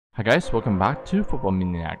Hi guys, welcome back to Football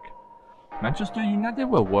Maniac. Manchester United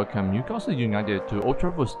will welcome Newcastle United to Old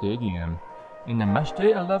Trafford Stadium in the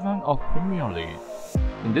Matchday-11 of Premier League.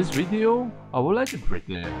 In this video, I would like to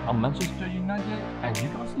predict how Manchester United and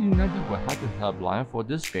Newcastle United will have the headline for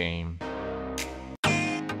this game.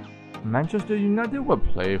 Manchester United will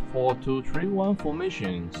play 4-2-3-1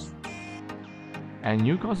 formations, and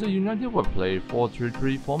Newcastle United will play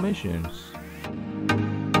 4-3-3 formations.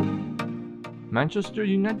 Manchester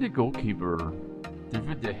United goalkeeper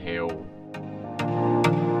David De Gea.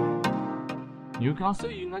 Newcastle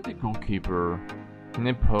United goalkeeper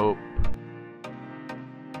Nick Pope.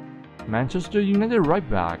 Manchester United right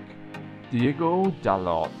back Diogo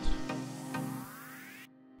Dalot.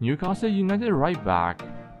 Newcastle United right back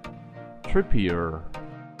Trippier.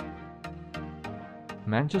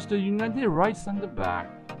 Manchester United right centre back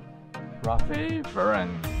Raphael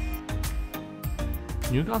Varane.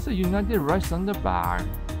 Newcastle United right centre back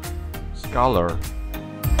Schlar.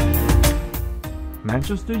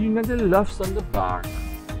 Manchester United left centre back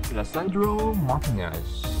Lisandro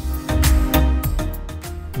Martinez.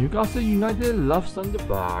 Newcastle United left centre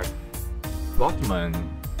back Botman.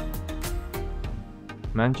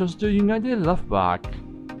 Manchester United left back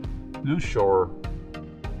Schlar.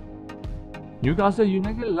 Newcastle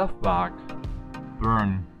United left back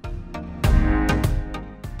Bruno.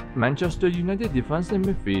 Manchester United defensive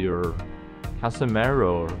midfielder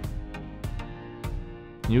Casemiro.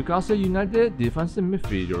 Newcastle United defensive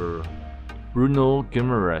midfielder Bruno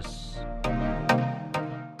Guimaraes.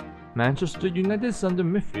 Manchester United centre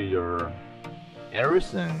midfielder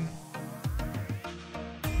Eriksen.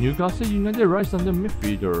 Newcastle United right centre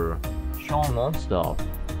midfielder Longstaff.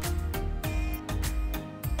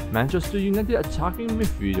 Manchester United attacking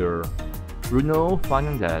midfielder Bruno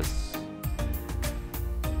Fernandes.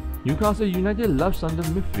 Newcastle United left centre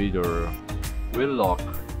midfielder Wilock.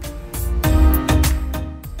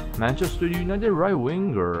 Manchester United right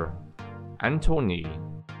winger Antony.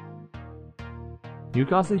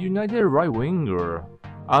 Newcastle United right winger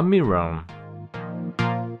Almiron.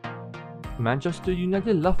 Manchester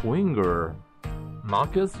United left winger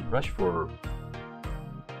Rashford.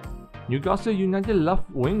 Newcastle United left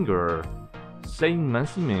winger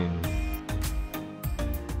Saint-Maximin.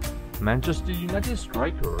 Manchester United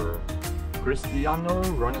striker Cristiano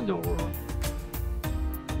Ronaldo.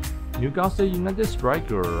 Newcastle United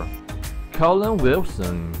striker Callum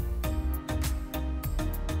Wilson.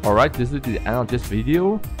 Alright, this is the end of this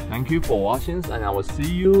video. Thank you for watching and I will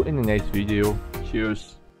see you in the next video.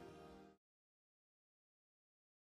 Cheers.